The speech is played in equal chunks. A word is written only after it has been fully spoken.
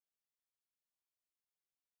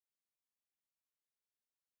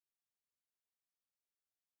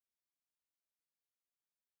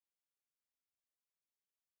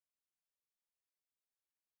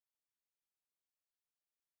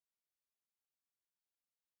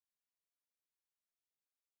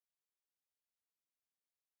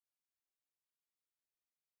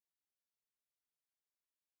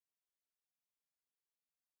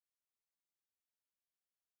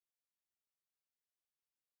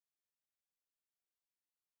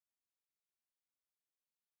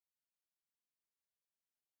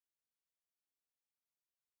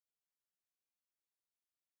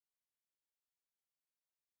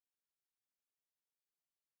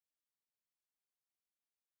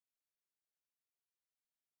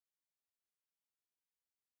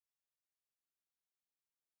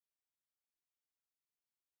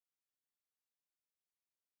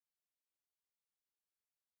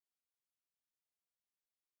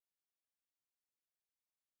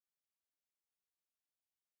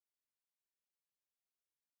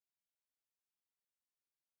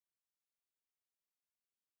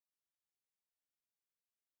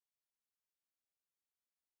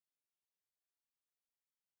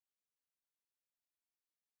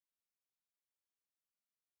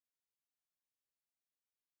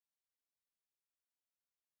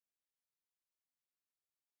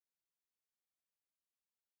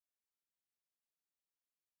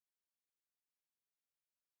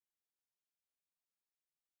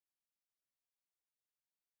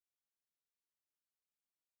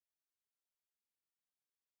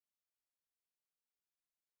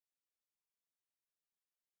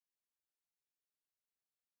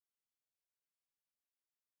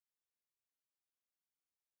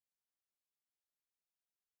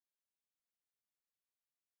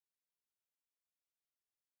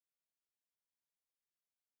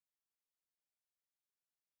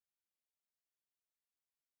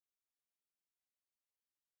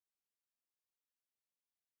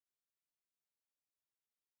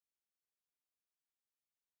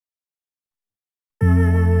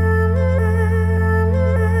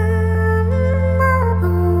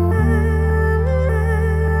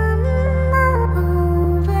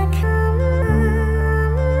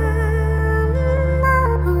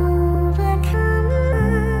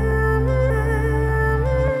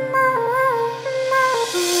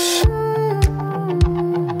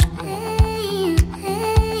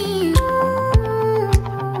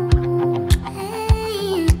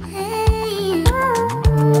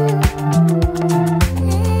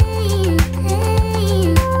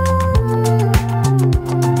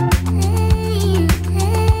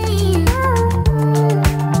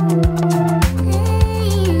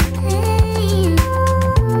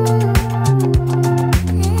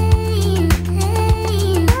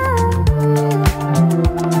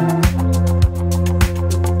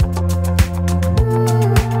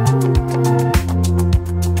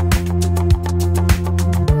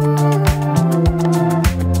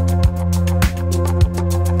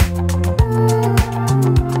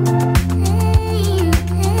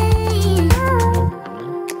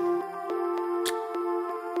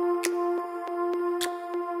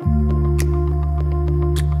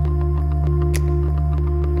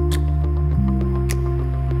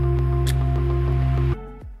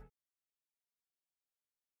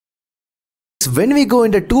when we go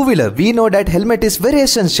in the two-wheeler, we know that helmet is very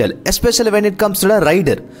essential, especially when it comes to the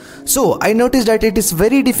rider. So I noticed that it is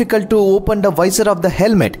very difficult to open the visor of the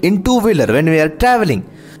helmet in two-wheeler when we are traveling.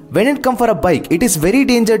 When it comes for a bike, it is very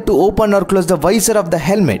dangerous to open or close the visor of the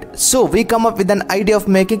helmet. So we come up with an idea of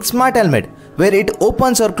making smart helmet, where it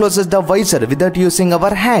opens or closes the visor without using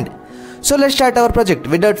our hand. So let's start our project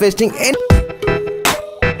without wasting any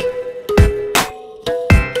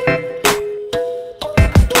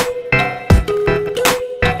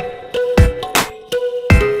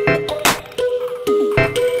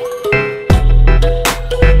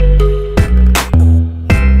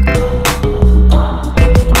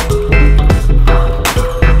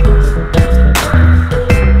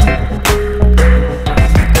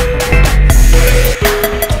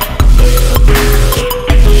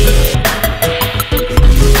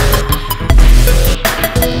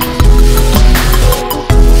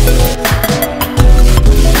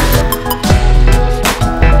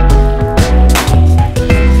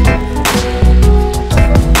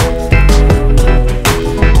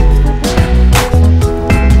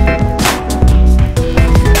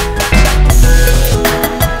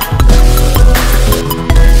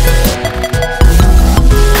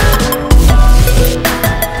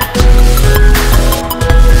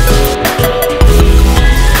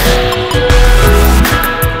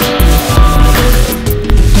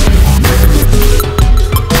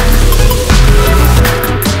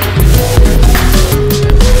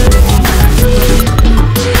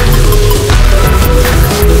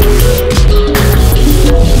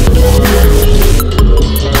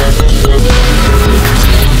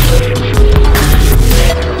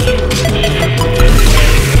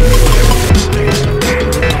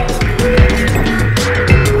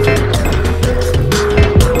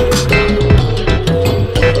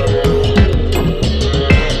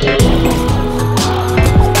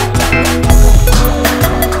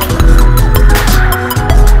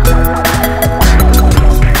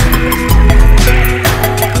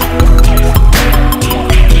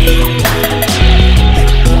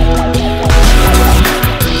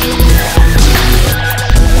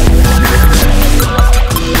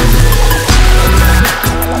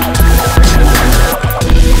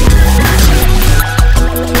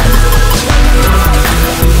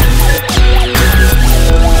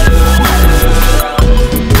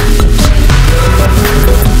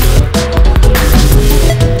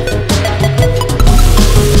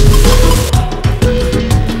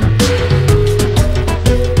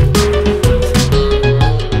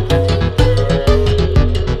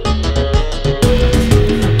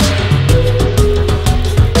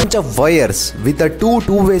of wires with the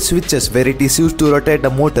two-way switches where it is used to rotate the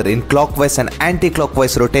motor in clockwise and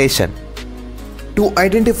anti-clockwise rotation. To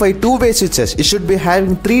identify two-way switches, it should be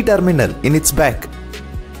having 3 terminals in its back.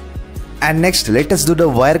 And next, let us do the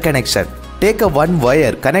wire connection. Take a one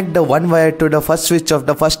wire, connect the one wire to the first switch of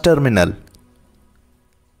the first terminal.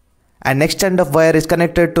 And next end of wire is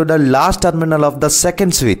connected to the last terminal of the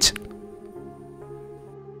second switch.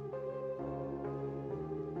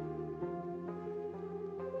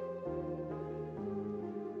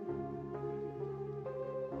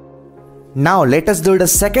 Now let us do the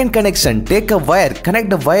second connection. Take a wire, connect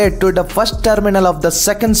the wire to the first terminal of the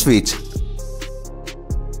second switch.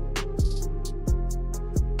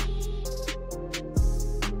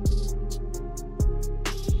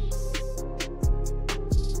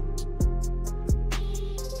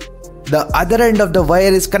 The other end of the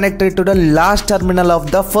wire is connected to the last terminal of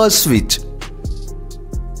the first switch.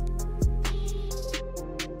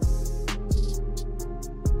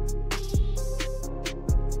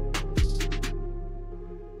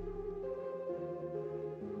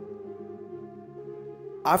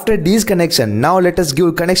 After this connection, now let us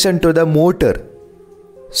give connection to the motor.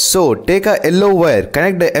 So take a yellow wire,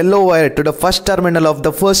 connect the yellow wire to the first terminal of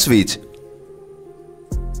the first switch.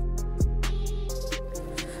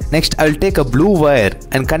 Next, I will take a blue wire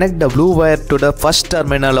and connect the blue wire to the first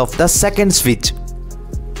terminal of the second switch.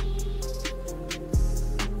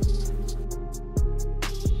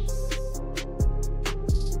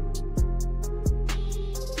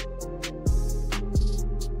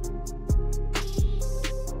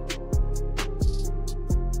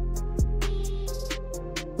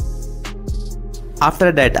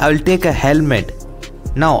 After that, I will take a helmet.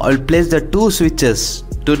 Now I will place the two switches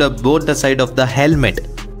to both the side of the helmet.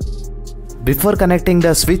 Before connecting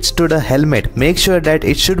the switch to the helmet, make sure that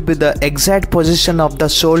it should be the exact position of the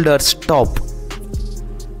shoulder's top.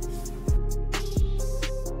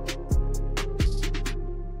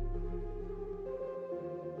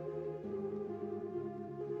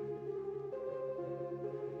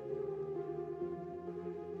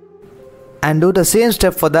 and do the same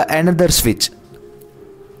step for the another switch.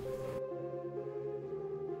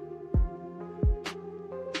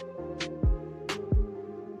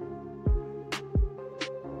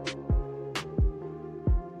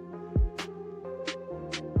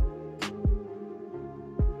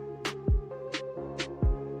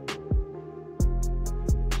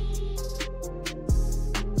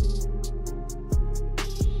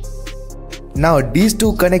 Now these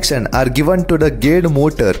two connections are given to the gate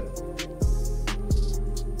motor.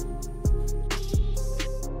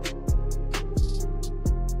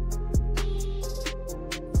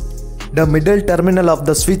 The middle terminal of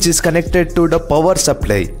the switch is connected to the power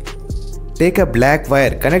supply. Take a black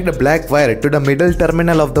wire, connect the black wire to the middle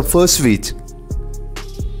terminal of the first switch.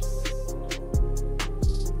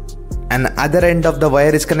 And other end of the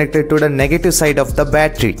wire is connected to the negative side of the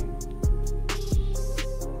battery.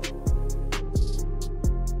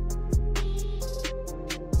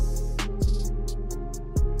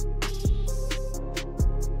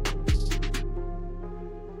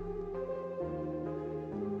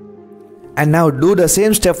 And now do the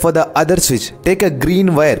same step for the other switch. Take a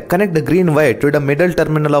green wire, connect the green wire to the middle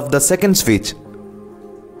terminal of the second switch.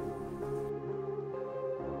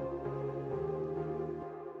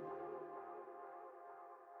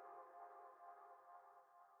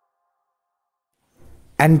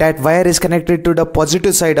 And that wire is connected to the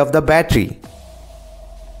positive side of the battery.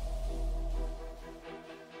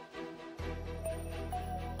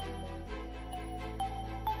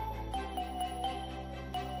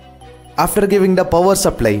 After giving the power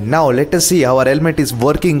supply, now let us see our helmet is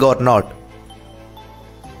working or not.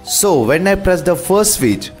 So when I press the first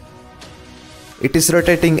switch, it is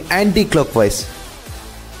rotating anti-clockwise.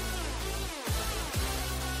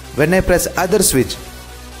 When I press other switch,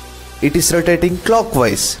 it is rotating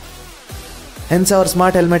clockwise. Hence our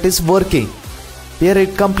smart helmet is working. Here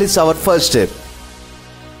it completes our first step.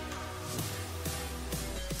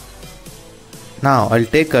 Now I'll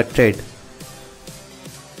take a thread.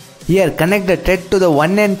 Here connect the thread to the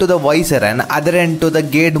one end to the visor and other end to the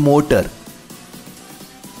gate motor.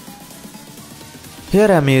 Here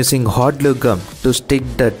I am using hot glue gum to stick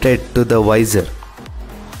the thread to the visor.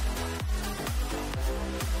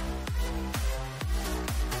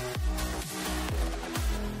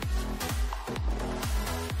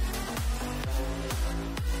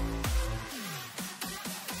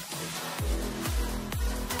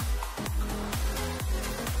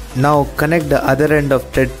 Now connect the other end of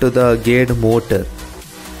thread to the gate motor.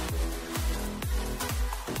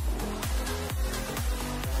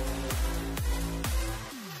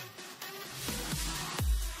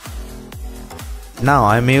 Now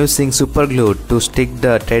I am using super glue to stick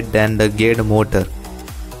the thread and the gate motor.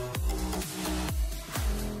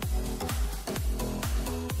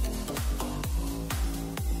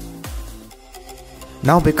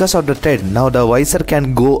 Now because of the thread, now the visor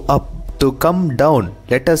can go up. To come down,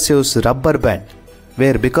 let us use rubber band,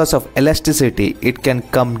 where because of elasticity it can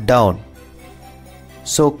come down.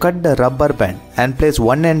 So cut the rubber band and place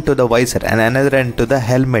one end to the visor and another end to the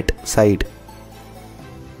helmet side.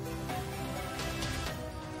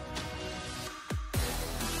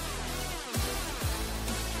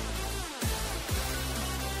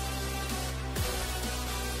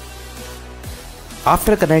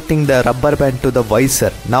 After connecting the rubber band to the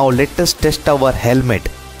visor, now let us test our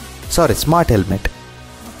smart helmet.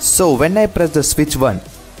 So when I press the switch 1,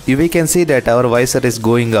 we can see that our visor is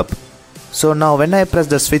going up. So now when I press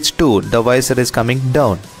the switch 2, the visor is coming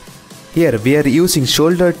down. Here we are using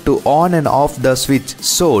shoulder to on and off the switch.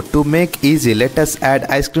 So to make easy, let us add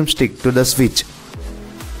ice cream stick to the switch.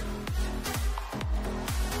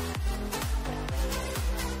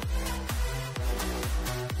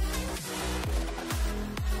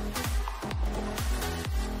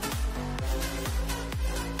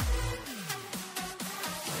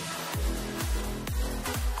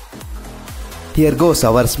 Here goes,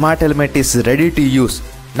 our smart helmet is ready to use.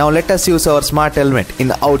 Now let us use our smart helmet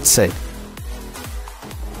in outside.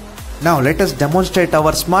 Now let us demonstrate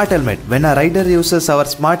our smart helmet. When a rider uses our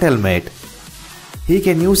smart helmet, he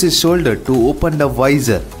can use his shoulder to open the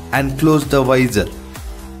visor and close the visor.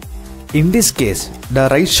 In this case, the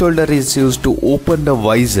right shoulder is used to open the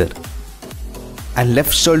visor and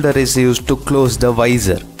left shoulder is used to close the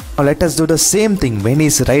visor. Now let us do the same thing when he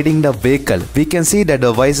is riding the vehicle. We can see that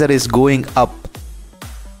the visor is going up.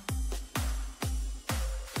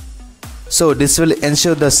 So this will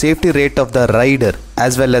ensure the safety rate of the rider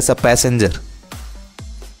as well as a passenger.